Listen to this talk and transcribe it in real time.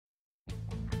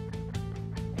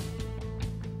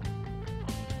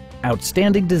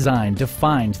Outstanding design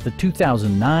defines the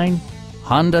 2009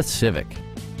 Honda Civic.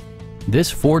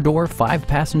 This four-door,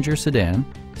 five-passenger sedan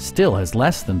still has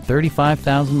less than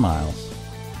 35,000 miles.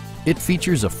 It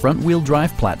features a front-wheel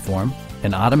drive platform,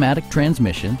 an automatic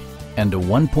transmission, and a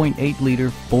 1.8-liter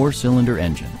four-cylinder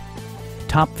engine.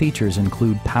 Top features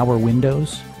include power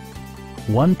windows,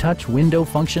 one-touch window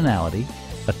functionality,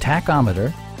 a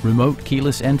tachometer, remote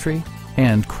keyless entry,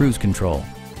 and cruise control.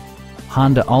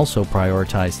 Honda also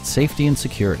prioritized safety and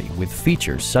security with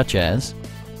features such as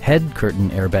head curtain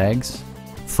airbags,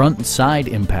 front and side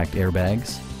impact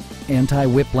airbags,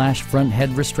 anti-whiplash front head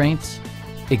restraints,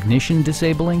 ignition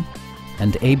disabling,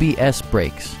 and ABS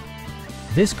brakes.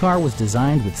 This car was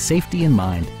designed with safety in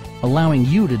mind, allowing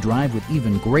you to drive with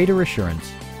even greater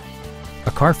assurance.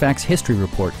 A Carfax history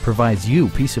report provides you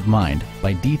peace of mind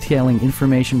by detailing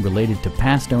information related to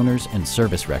past owners and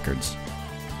service records.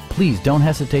 Please don't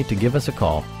hesitate to give us a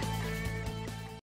call.